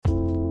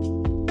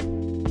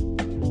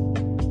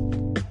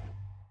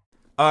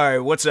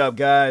Alright, what's up,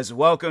 guys?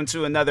 Welcome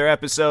to another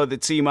episode of the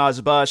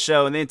T-Moz Boss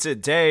Show. And in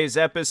today's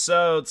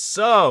episode,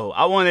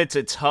 I wanted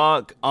to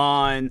talk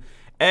on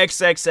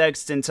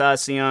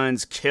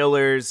XXXTentacion's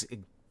Killers.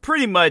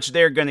 Pretty much,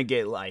 they're gonna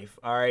get life,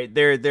 alright?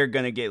 They're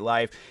gonna get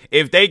life.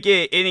 If they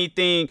get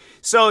anything...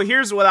 So,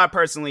 here's what I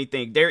personally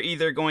think. They're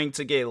either going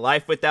to get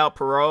life without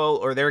parole,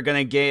 or they're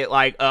gonna get,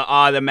 like, an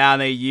odd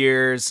amount of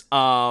years.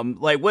 How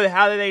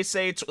do they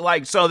say?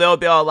 So, they'll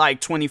be all,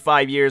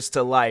 25 years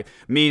to life.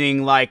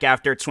 Meaning,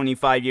 after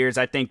 25 years,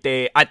 I think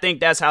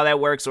that's how that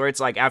works, or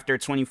it's, after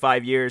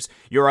 25 years,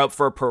 you're up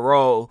for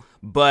parole.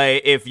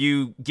 But if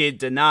you get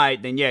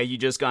denied, then yeah, you're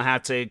just going to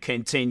have to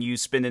continue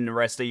spending the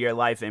rest of your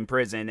life in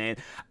prison. And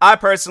I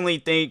personally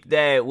think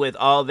that with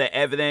all the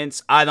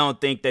evidence, I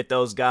don't think that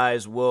those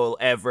guys will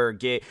ever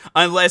get,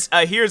 unless,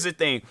 here's the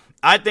thing.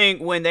 I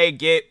think when they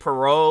get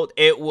paroled,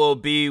 it will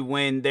be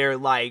when they're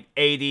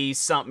 80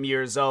 something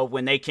years old,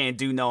 when they can't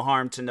do no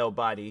harm to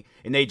nobody.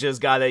 And they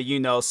just gotta,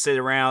 sit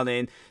around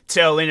and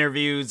tell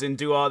interviews and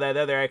do all that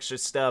other extra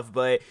stuff.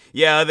 But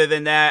yeah, other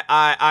than that,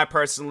 I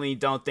personally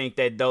don't think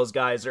that those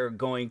guys are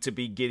going to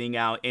be getting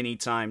out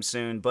anytime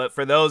soon. But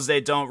for those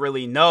that don't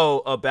really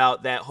know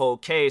about that whole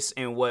case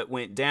and what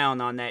went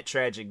down on that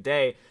tragic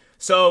day,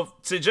 so,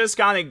 to just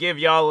kind of give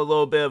y'all a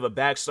little bit of a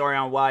backstory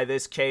on why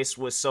this case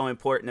was so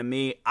important to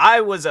me,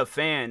 I was a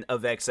fan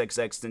of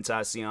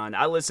XXXTentacion.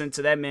 I listened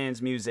to that man's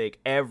music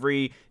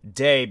every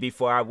day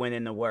before I went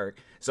into work.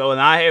 So, when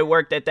I had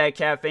worked at that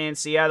cafe in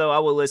Seattle, I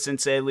would listen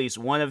to at least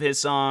one of his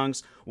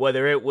songs,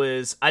 whether it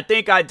was, I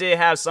think I did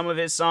have some of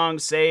his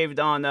songs saved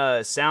on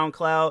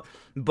SoundCloud,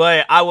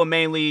 but I would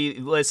mainly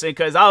listen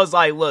because I was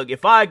like, look,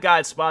 if I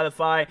got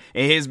Spotify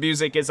and his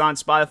music is on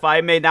Spotify,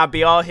 it may not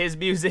be all his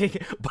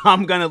music, but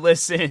I'm going to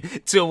listen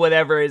to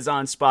whatever is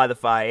on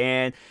Spotify.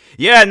 And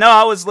yeah, no,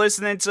 I was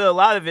listening to a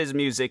lot of his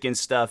music and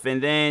stuff.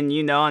 And then,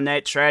 on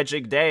that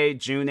tragic day,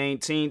 June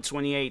 18,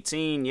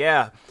 2018,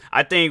 yeah,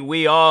 I think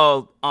we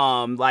all,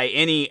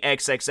 any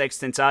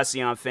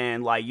XXXTentacion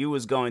fan, you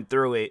was going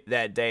through it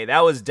that day.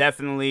 That was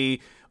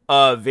definitely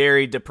a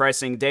very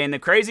depressing day. And the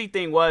crazy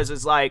thing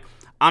is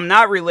I'm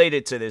not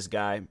related to this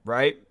guy,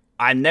 right?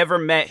 I never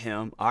met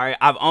him, all right?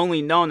 I've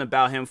only known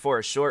about him for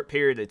a short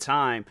period of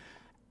time.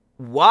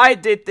 Why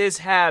did this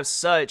have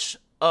such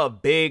a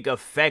big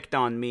effect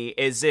on me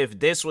as if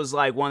this was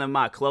one of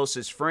my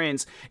closest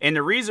friends? And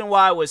the reason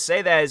why I would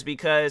say that is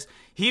because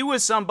he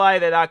was somebody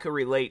that I could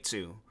relate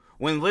to.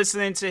 When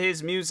listening to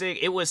his music,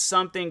 it was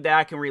something that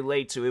I can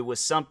relate to. It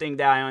was something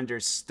that I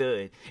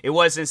understood. It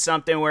wasn't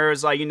something where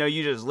it was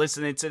you just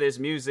listening to this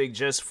music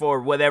just for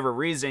whatever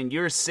reason.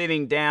 You're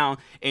sitting down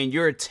and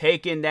you're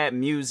taking that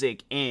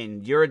music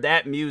in.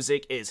 That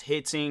music is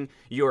hitting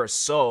your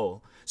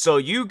soul. So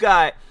you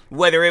got,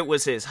 whether it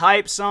was his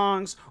hype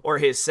songs or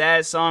his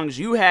sad songs,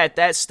 you had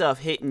that stuff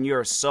hitting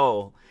your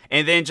soul.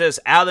 And then just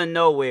out of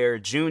nowhere,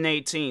 June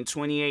 18,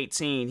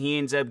 2018, he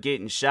ends up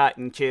getting shot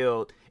and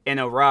killed in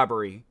a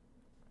robbery.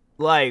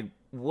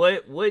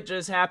 What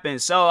just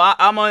happened? So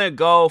I'm going to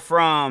go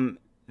from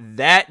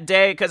that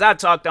day, because I've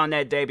talked on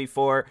that day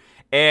before,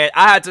 and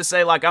I had to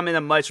say, I'm in a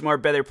much more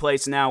better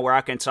place now where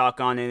I can talk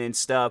on it and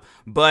stuff,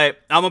 but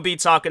I'm going to be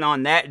talking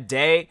on that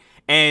day,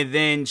 and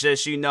then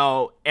just,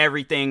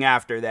 everything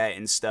after that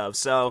and stuff.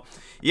 So,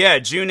 yeah,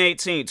 June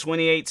 18,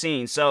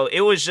 2018. So, it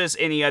was just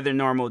any other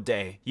normal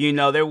day.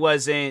 There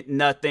wasn't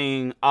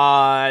nothing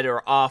odd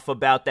or off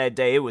about that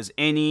day. It was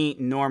any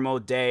normal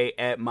day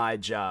at my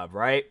job,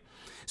 right?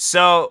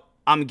 So,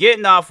 I'm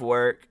getting off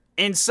work,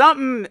 and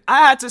I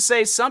had to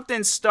say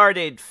something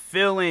started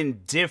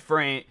feeling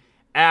different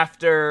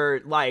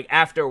after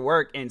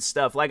work and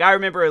stuff. I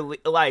remember,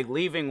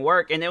 leaving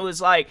work, and it was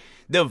the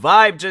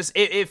vibe just,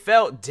 it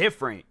felt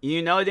different,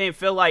 it didn't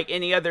feel like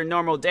any other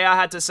normal day. I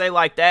had to say,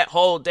 that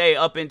whole day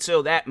up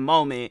until that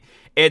moment.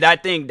 And I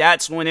think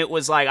that's when it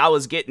was I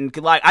was getting,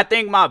 I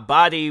think my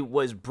body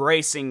was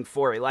bracing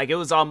for it. It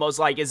was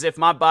almost as if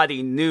my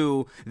body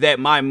knew that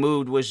my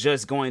mood was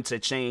just going to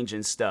change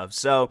and stuff.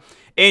 So,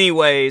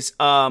 anyways,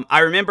 I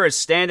remember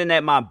standing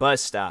at my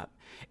bus stop.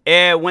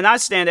 And when I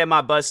stand at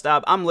my bus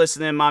stop, I'm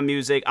listening to my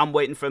music. I'm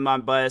waiting for my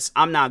bus.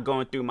 I'm not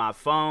going through my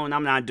phone.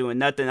 I'm not doing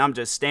nothing. I'm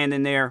just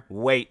standing there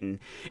waiting.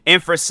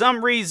 And for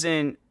some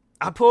reason,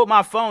 I pulled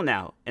my phone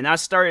out and I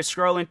started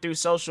scrolling through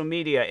social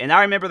media. And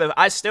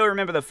I still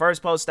remember the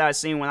first post I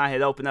seen when I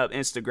had opened up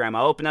Instagram.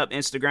 I opened up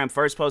Instagram.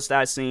 First post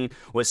I seen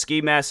was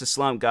Ski Master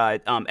Slump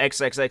God,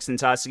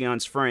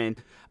 XXXTentacion's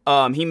friend.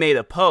 He made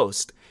a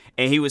post.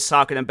 And he was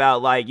talking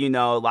about,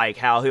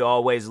 how he'll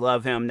always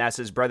love him. That's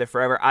his brother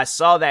forever. I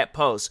saw that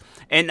post.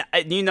 And,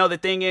 the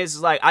thing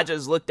is, I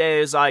just looked at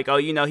it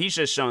as he's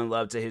just showing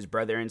love to his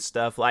brother and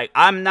stuff.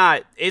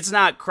 It's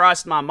not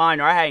crossed my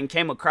mind, or I hadn't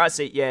came across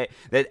it yet,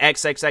 that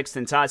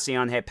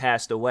XXXTentacion had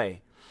passed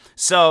away.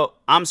 So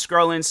I'm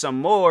scrolling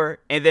some more,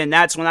 and then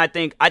that's when I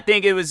think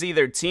it was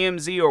either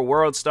TMZ or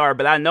WorldStar,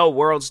 but I know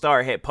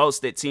WorldStar had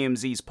posted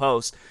TMZ's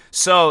post.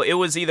 So it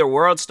was either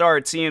WorldStar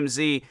or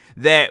TMZ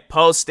that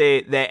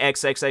posted that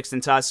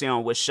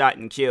XXXTentacion was shot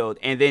and killed,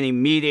 and then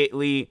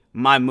immediately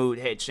my mood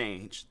had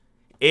changed.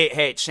 it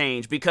had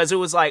changed, because it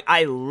was like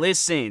I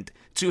listened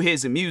to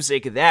his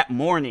music that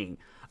morning.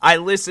 I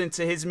listened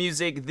to his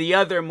music the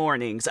other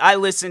mornings. I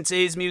listened to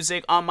his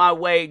music on my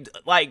way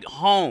like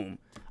home.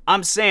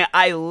 I'm saying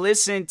I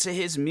listened to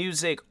his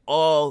music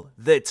all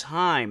the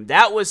time.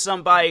 That was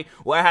somebody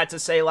where I had to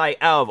say, like,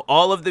 out of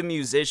all of the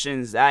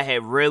musicians that I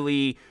had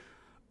really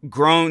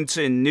grown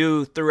to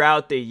know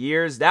throughout the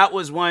years, that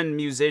was one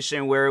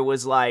musician where it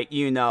was like,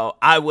 you know,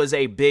 I was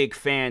a big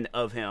fan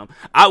of him.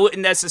 I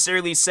wouldn't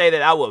necessarily say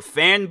that I would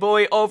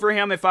fanboy over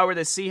him if I were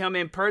to see him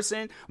in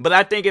person, but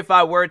I think if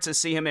I were to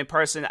see him in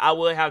person, I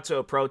would have to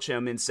approach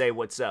him and say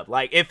what's up.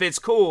 Like, if it's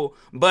cool,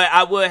 but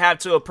I would have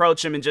to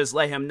approach him and just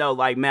let him know,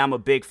 like, man, I'm a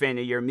big fan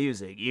of your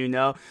music, you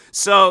know?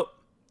 So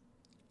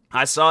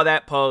I saw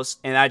that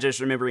post, and I just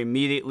remember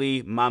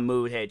immediately my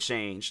mood had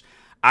changed.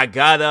 I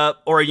got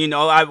up, or, you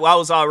know, I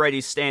was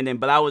already standing,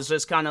 but I was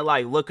just kind of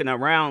like looking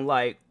around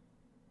like,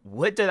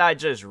 what did I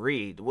just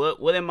read?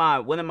 What am I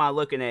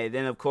looking at?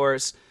 Then, of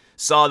course,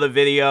 saw the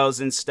videos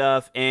and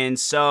stuff. And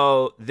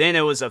so then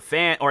it was a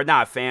friend of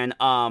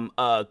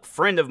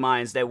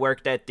mine's that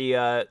worked at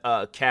the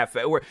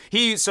cafe, where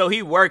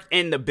he worked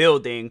in the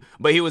building,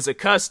 but he was a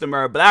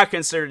customer, but I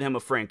considered him a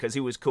friend because he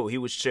was cool. He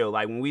was chill.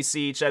 Like, when we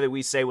see each other,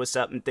 we say what's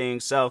up and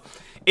things. So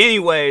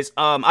anyways,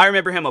 I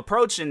remember him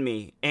approaching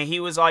me, and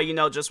he was all, you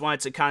know, just wanted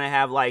to kind of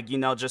have, like, you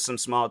know, just some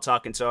small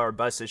talk until our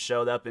buses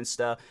showed up and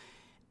stuff.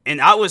 And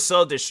I was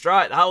so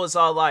distraught. I was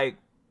all like,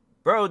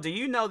 bro, do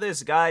you know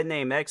this guy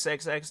named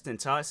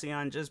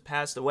XXXTentacion just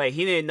passed away?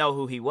 He didn't know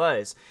who he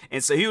was.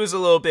 And so he was a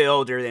little bit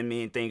older than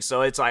me and things.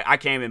 So it's like, I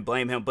can't even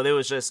blame him. But it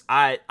was just,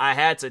 I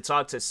had to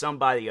talk to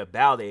somebody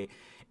about it.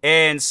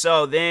 And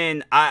so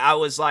then I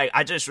was like,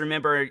 I just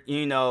remember,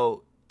 you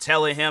know,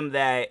 telling him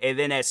that. And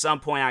then at some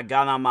point I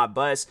got on my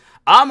bus.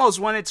 I almost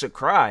wanted to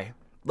cry.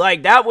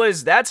 Like,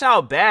 that's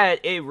how bad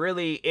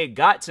it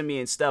got to me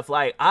and stuff.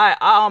 Like, I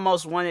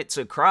almost wanted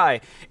to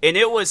cry. And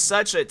it was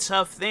such a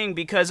tough thing,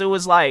 because it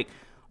was like,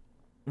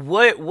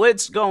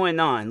 what's going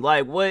on?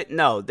 Like, what?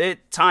 No,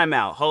 time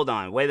out. Hold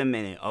on. Wait a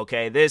minute.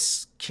 Okay.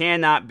 This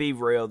cannot be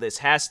real. This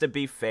has to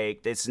be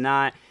faked. It's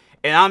not.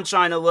 And I'm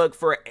trying to look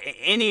for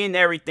any and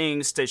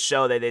everything to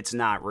show that it's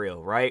not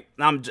real. Right.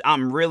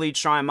 I'm really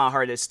trying my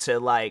hardest to,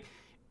 like,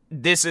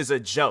 this is a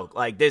joke.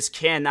 Like, this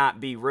cannot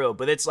be real.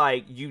 But it's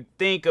like, you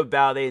think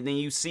about it, and then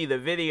you see the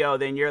video,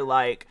 then you're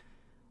like,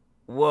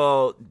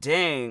 well,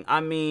 dang,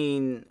 I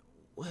mean,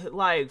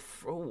 like,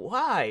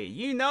 why?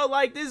 You know,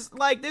 like this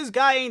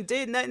guy ain't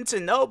did nothing to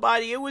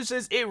nobody. It was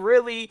just, it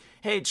really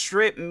had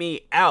tripped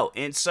me out.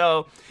 And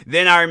so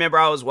then I remember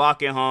I was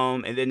walking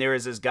home, and then there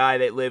was this guy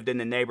that lived in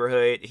the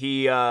neighborhood.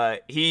 He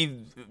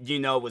you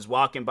know, was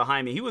walking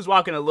behind me. He was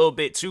walking a little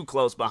bit too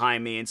close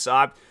behind me. And so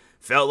I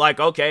felt like,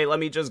 okay, let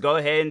me just go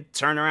ahead and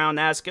turn around and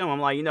ask him. I'm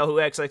like, you know who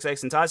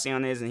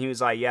XXXTentacion is? And he was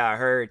like, yeah, I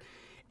heard.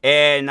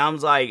 And I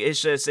was like,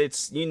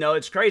 it's, you know,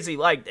 it's crazy.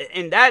 Like,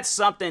 and that's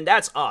something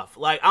that's off.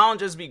 Like, I don't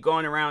just be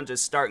going around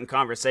just starting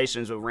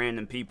conversations with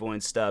random people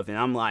and stuff. And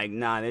I'm like,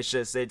 nah,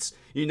 it's,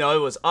 you know, it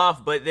was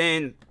off. But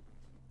then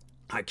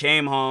I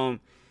came home,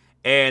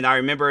 and I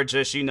remember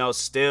just, you know,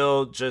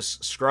 still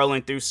just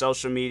scrolling through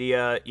social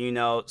media, you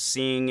know,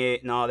 seeing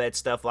it and all that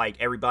stuff, like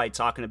everybody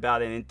talking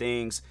about it and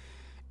things.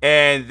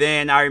 And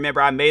then I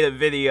remember I made a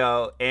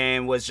video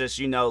and was just,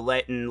 you know,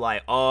 letting,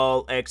 like,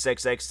 all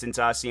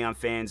XXXTentacion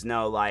fans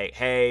know, like,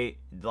 hey,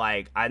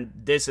 like,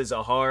 this is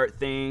a hard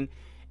thing,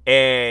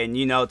 and,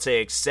 you know, to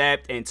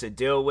accept and to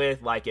deal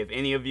with. Like, if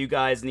any of you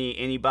guys need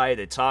anybody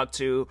to talk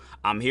to,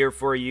 I'm here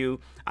for you.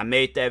 I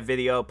made that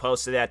video,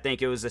 posted it, I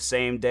think it was the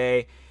same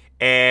day.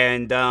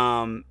 And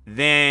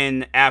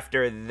then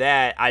after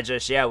that, I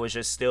just, was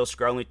just still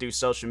scrolling through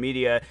social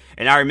media.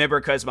 And I remember,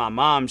 because my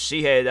mom,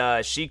 she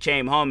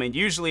came home, and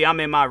usually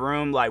I'm in my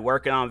room, like,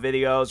 working on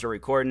videos or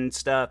recording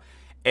stuff.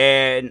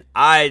 And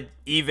I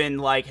even,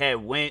 like,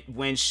 had went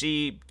when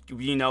she,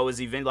 you know, was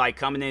even, like,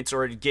 coming into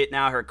her, getting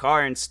out her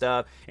car and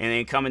stuff, and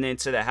then coming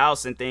into the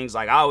house and things.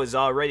 Like, I was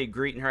already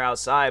greeting her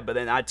outside, but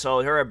then I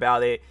told her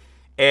about it.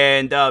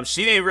 And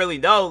she didn't really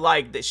know,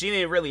 like, that. She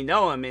didn't really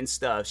know him and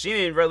stuff. She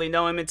didn't really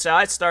know him until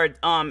I started,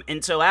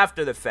 until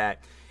after the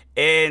fact.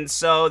 And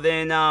so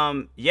then,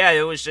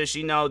 it was just,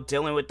 you know,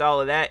 dealing with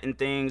all of that and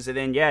things. And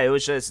then, it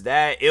was just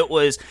that.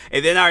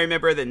 And then I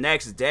remember the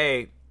next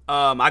day,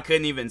 I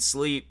couldn't even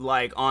sleep,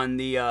 like, on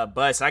the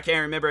bus. I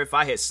can't remember if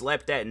I had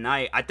slept that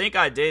night. I think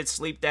I did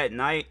sleep that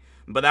night.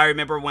 But I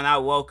remember when I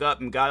woke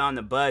up and got on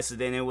the bus,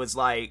 then it was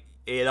like,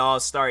 it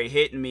all started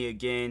hitting me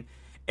again.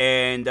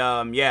 And,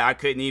 I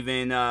couldn't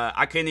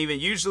even,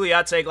 usually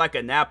I take, like,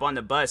 a nap on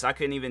the bus. I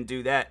couldn't even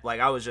do that. Like,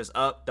 I was just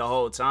up the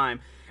whole time.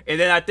 And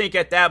then I think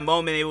at that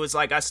moment, it was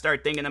like, I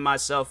started thinking to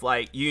myself,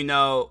 like, you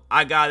know,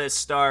 I gotta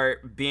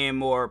start being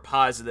more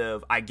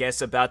positive, I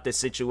guess, about this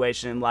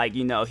situation. Like,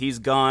 you know, he's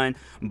gone,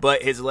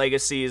 but his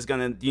legacy is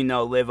gonna, you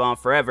know, live on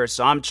forever.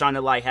 So I'm trying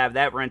to, like, have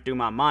that run through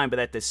my mind. But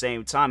at the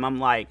same time, I'm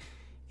like,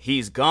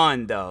 he's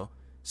gone, though.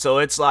 So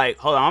it's like,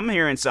 hold on, I'm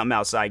hearing something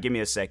outside. Give me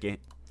a second.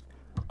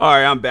 All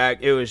right, I'm back.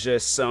 It was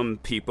just some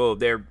people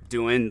they're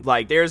doing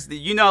like there's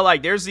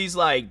like there's these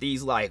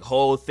like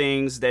whole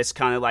things that's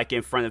kind of like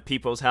in front of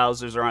people's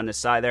houses or on the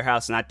side of their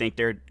house, and I think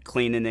they're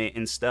cleaning it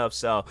and stuff.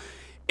 So,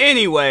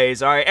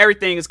 anyways, all right,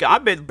 everything is good.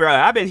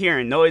 I've been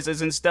hearing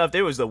noises and stuff.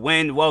 There was the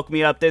wind woke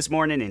me up this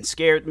morning and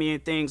scared me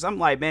and things. I'm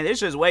like, man, there's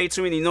just way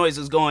too many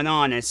noises going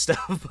on and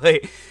stuff.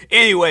 But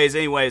anyways,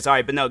 all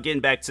right. But no,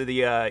 getting back to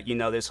the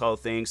this whole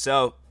thing.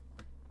 So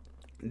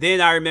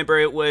then I remember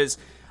it was.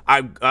 I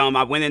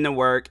went into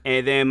work,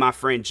 and then my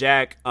friend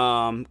Jack,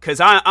 cause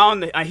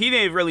he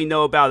didn't really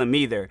know about him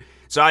either.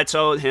 So I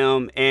told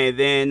him, and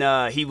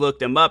then he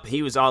looked him up.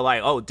 He was all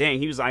like, "Oh dang!"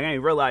 He was like, "I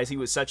didn't realize he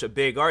was such a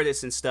big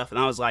artist and stuff." And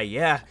I was like,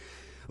 "Yeah,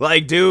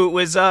 like dude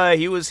was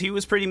he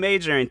was pretty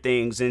major in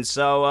things." And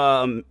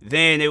so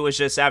then it was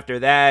just after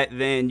that,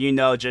 then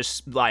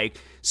just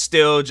like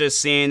still just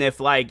seeing if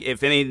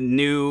any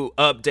new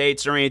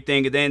updates or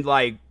anything, and then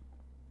like.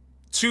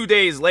 2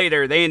 days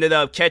later, they ended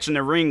up catching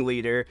the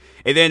ringleader,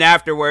 and then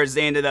afterwards,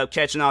 they ended up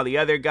catching all the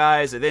other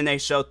guys, and then they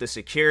showed the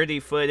security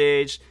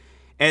footage,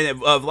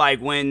 and of like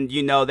when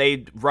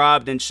they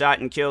robbed and shot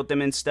and killed them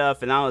and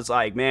stuff, and I was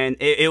like, man,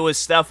 it was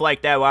stuff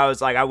like that where I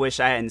was like, I wish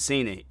I hadn't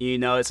seen it.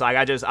 It's like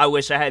I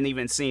wish I hadn't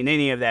even seen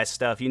any of that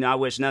stuff. I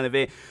wish none of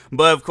it.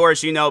 But of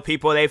course,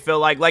 people they feel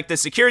like the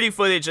security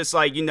footage, it's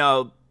like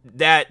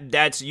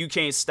that's you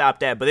can't stop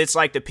that, but it's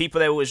like the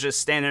people that was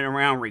just standing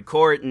around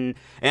recording,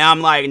 and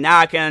I'm like, now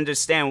I can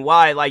understand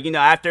why. Like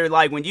after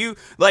like when you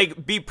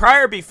like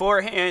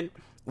beforehand,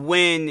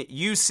 when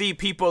you see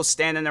people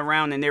standing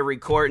around and they're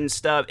recording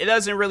stuff, it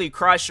doesn't really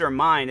cross your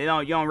mind. You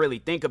don't really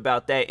think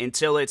about that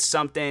until it's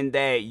something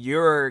that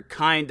you're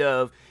kind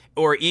of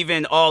or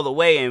even all the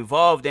way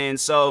involved in.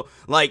 So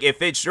like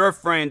if it's your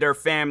friend or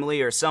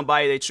family or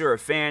somebody that you're a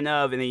fan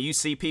of, and then you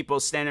see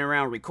people standing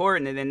around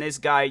recording, and then this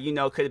guy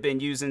could have been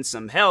using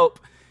some help,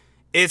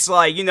 it's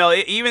like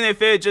even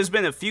if it had just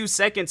been a few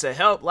seconds of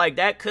help, like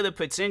that could have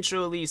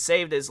potentially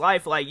saved his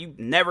life. Like you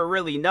never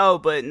really know.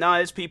 But no,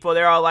 it's people,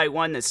 they're all like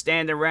wanting to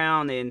stand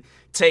around and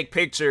take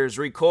pictures,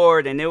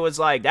 record, and it was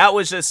like that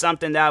was just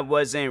something that I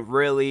wasn't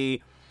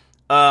really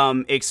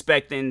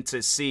expecting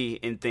to see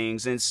in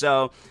things. And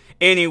so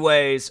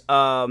anyways,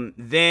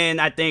 then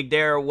I think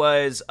there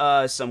was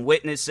some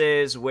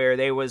witnesses where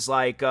they was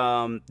like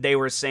they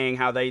were saying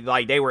how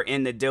they were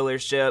in the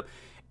dealership.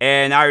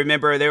 And I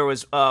remember there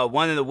was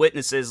one of the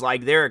witnesses,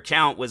 like their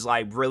account was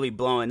like really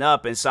blowing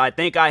up. And so I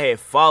think I had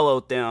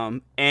followed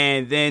them.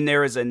 And then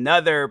there was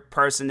another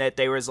person that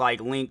they was like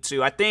linked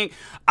to. I think,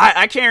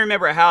 I can't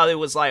remember how it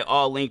was like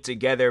all linked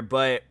together,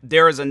 but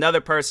there was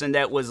another person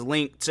that was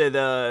linked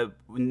to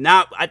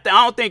I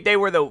don't think they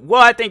were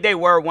I think they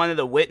were one of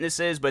the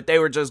witnesses, but they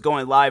were just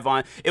going live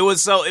on.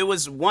 So there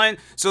was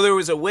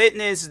a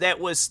witness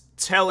that was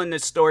telling the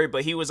story,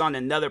 but he was on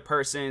another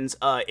person's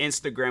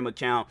Instagram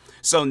account.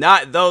 So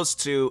not those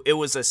two. It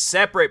was a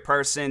separate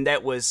person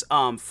that was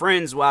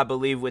friends, I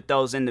believe, with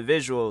those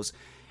individuals.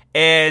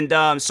 And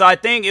so I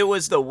think it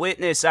was the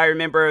witness. I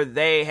remember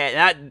they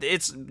had,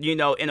 it's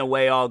in a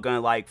way all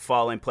gonna like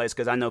fall in place,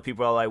 because I know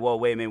people are like, well,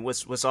 wait a minute,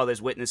 what's all this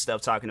witness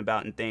stuff talking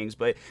about and things,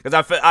 but because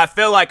I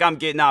feel like I'm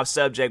getting off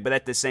subject, but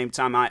at the same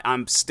time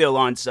I'm still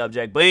on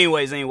subject. But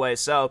anyways,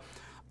 so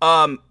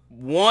I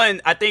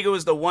think it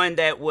was the one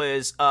that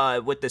was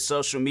with the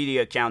social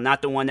media account,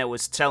 not the one that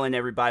was telling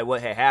everybody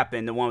what had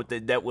happened, the one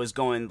that was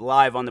going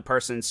live on the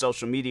person's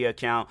social media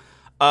account.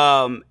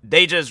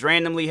 They just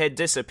randomly had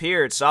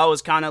disappeared. So I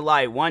was kind of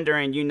like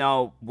wondering,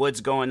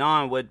 what's going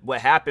on, what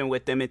happened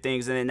with them and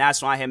things. And then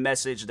that's when I had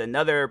messaged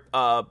another,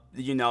 now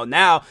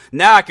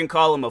I can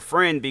call him a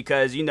friend,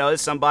 because,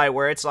 it's somebody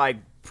where it's like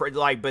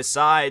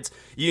besides,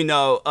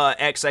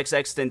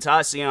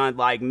 XXXTentacion,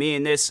 like me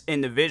and this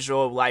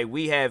individual, like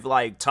we have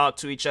like talked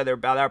to each other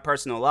about our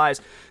personal lives.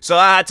 So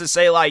I had to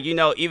say, like,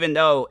 even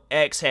though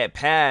X had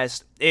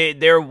passed,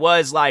 there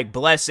was like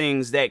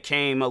blessings that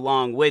came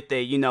along with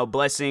it,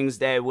 blessings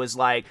that was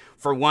like,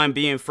 for one,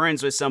 being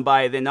friends with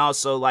somebody, then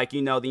also like,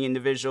 the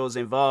individuals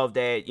involved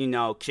that,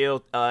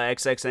 killed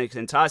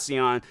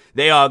XXXTentacion,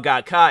 they all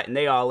got caught, and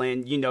they all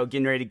in,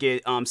 getting ready to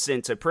get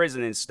sent to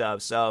prison and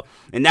stuff. So,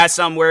 and that's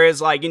somewhere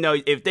it's like,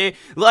 if they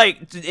like,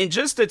 and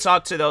just to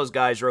talk to those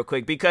guys real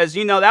quick, because,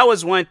 that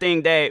was one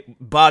thing that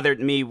bothered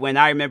me when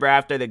I remember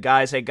after the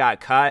guys had got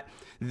caught,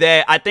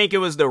 that I think it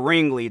was the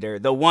ringleader,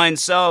 the one.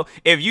 So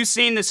if you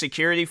seen the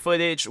security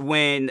footage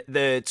when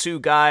the two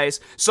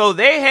guys, so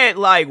they had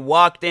like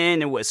walked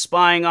in and was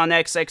spying on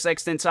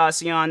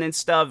XXXTentacion and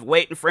stuff,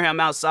 waiting for him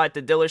outside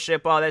the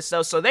dealership, all that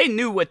stuff. So they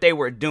knew what they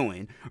were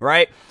doing,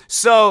 right?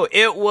 So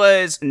it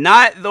was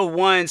not the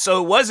one,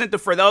 so it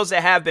wasn't for those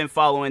that have been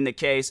following the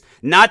case,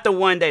 not the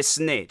one that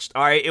snitched,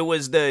 all right? It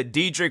was the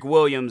Dedrick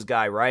Williams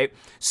guy, right?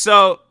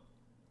 So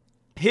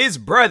his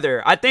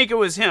brother, I think it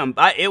was him,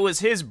 it was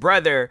his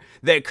brother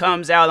that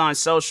comes out on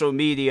social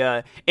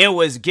media and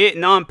was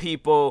getting on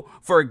people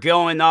for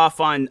going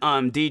off on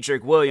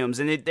Dedrick Williams.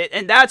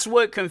 And that's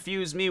what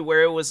confused me,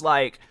 where it was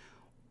like,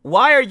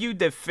 why are you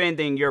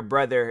defending your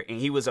brother and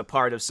he was a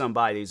part of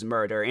somebody's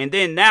murder? And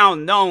then now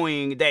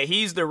knowing that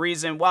he's the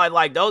reason why,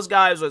 like, those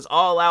guys was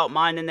all out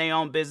minding their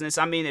own business.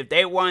 I mean, if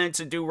they wanted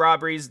to do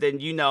robberies, then,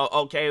 you know,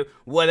 okay,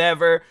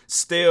 whatever.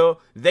 Still,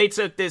 they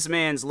took this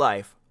man's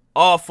life.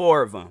 All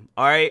four of them,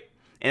 all right?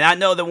 And I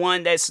know the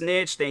one that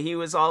snitched and he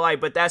was all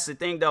like, but that's the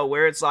thing though,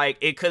 where it's like,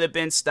 it could have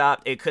been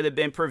stopped. It could have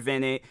been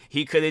prevented.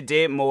 He could have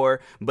did more.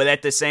 But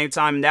at the same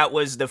time, that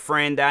was the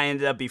friend that I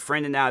ended up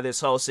befriending out of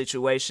this whole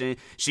situation.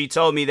 She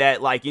told me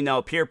that, like, you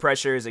know, peer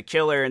pressure is a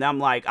killer. And I'm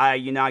like, I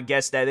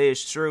guess that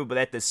is true. But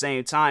at the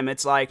same time,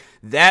 it's like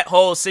that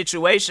whole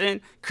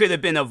situation could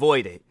have been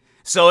avoided.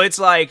 So it's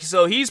like,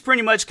 so he's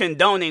pretty much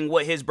condoning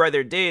what his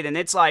brother did. And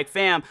it's like,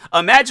 fam,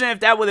 imagine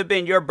if that would have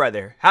been your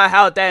brother.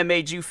 How that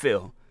made you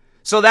feel?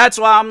 So that's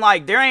why I'm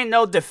like, there ain't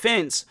no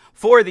defense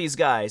for these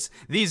guys.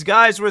 These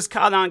guys was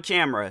caught on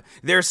camera.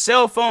 Their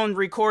cell phone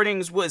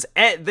recordings was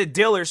at the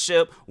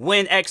dealership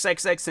when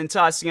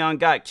XXXTentacion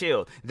got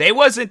killed. They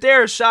wasn't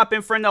there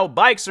shopping for no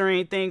bikes or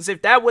anything.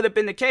 If that would have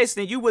been the case,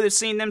 then you would have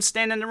seen them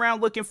standing around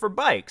looking for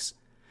bikes.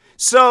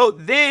 So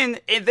then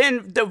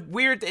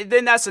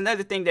that's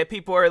another thing that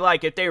people are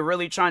like, if they're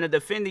really trying to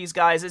defend these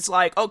guys, it's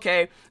like,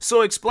 okay,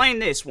 so explain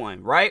this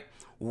one, right?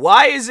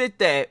 Why is it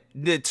that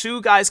the two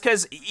guys,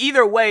 because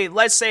either way,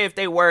 let's say if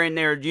they were in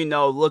there, you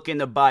know, looking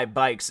to buy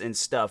bikes and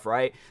stuff,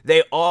 right?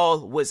 They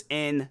all was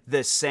in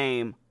the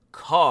same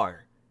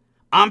car.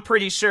 I'm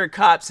pretty sure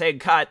cops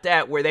had caught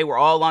that where they were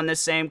all on the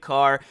same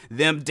car,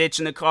 them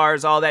ditching the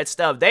cars, all that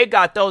stuff. They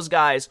got those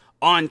guys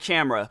on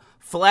camera,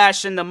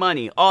 flashing the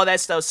money, all that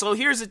stuff. So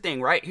here's the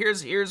thing, right?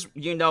 Here's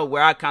you know,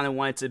 where I kind of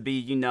wanted to be,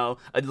 you know,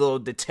 a little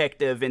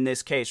detective in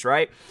this case,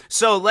 right?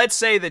 So let's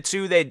say the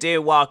two that did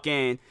walk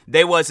in,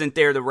 they wasn't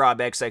there to rob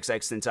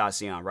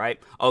XXXTentacion, right?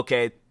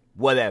 Okay,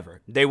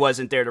 whatever. They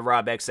wasn't there to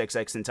rob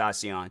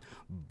XXXTentacion.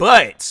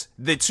 But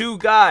the two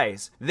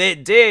guys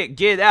that did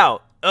get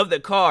out of the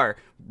car,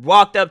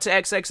 walked up to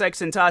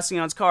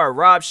XXXTentacion's car,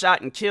 robbed,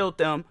 shot, and killed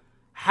them.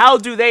 How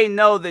do they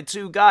know the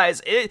two guys?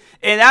 And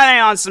that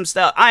ain't on some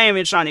stuff. I ain't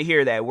even trying to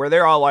hear that, where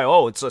they're all like,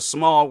 oh, it's a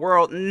small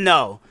world.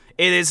 No,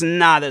 it is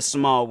not a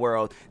small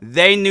world.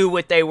 They knew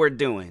what they were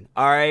doing,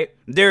 all right?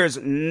 There's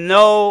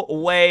no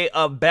way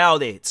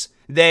about it.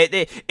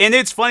 And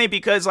it's funny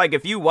because, like,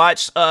 if you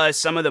watch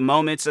some of the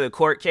moments of the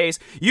court case,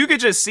 you could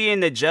just see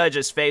in the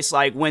judge's face,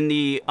 like, when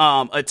the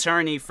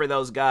attorney for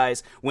those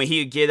guys, when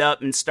he'd get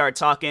up and start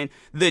talking,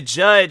 the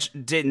judge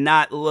did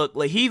not look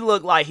like, he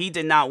looked like he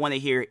did not want to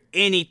hear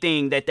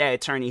anything that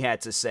attorney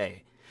had to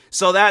say.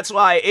 So that's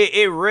why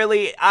it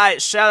really,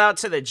 shout out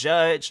to the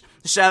judge,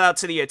 shout out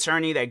to the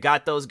attorney that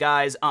got those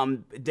guys,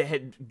 that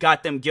had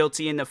got them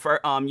guilty in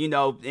the you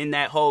know, in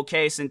that whole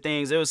case and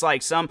things. It was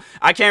like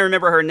I can't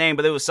remember her name,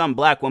 but it was some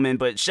black woman,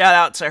 but shout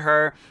out to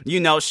her, you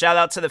know, shout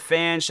out to the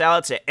fans, shout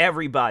out to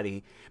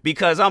everybody.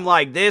 Because I'm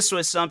like, this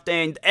was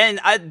something, and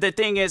the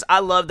thing is,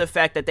 I love the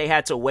fact that they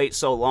had to wait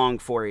so long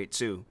for it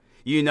too.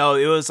 You know,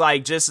 it was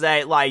like just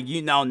that, like,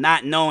 you know,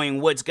 not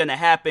knowing what's going to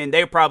happen.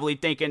 They're probably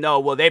thinking, oh,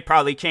 well, they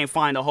probably can't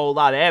find a whole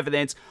lot of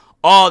evidence.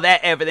 All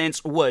that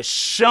evidence was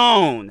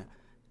shown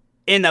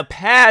in the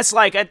past,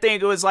 like, I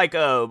think it was like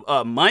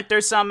a month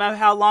or something of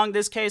how long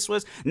this case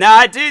was. Now,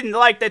 I didn't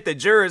like that the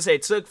jurors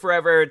had took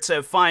forever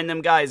to find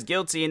them guys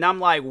guilty. And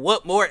I'm like,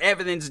 what more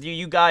evidence do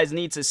you guys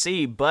need to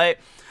see? But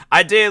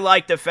I did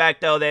like the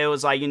fact, though, that it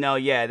was like, you know,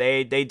 yeah,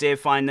 they did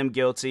find them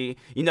guilty,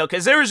 you know,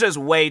 because there was just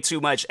way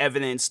too much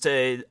evidence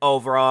to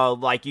overall,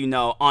 like, you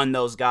know, on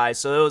those guys.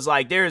 So it was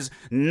like, there's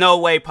no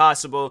way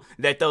possible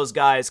that those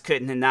guys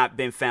couldn't have not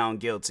been found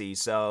guilty.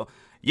 So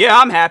yeah,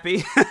 I'm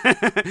happy.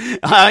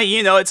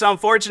 You know, it's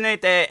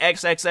unfortunate that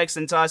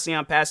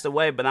XXXTentacion passed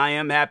away, but I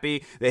am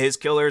happy that his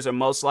killers are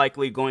most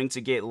likely going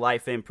to get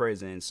life in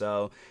prison.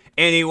 So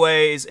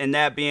anyways, and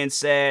that being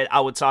said,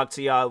 I will talk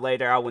to y'all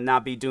later. I will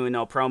not be doing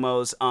no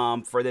promos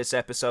for this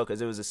episode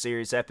because it was a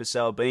serious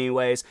episode. But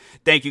anyways,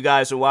 thank you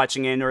guys for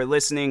watching and or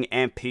listening,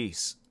 and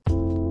peace.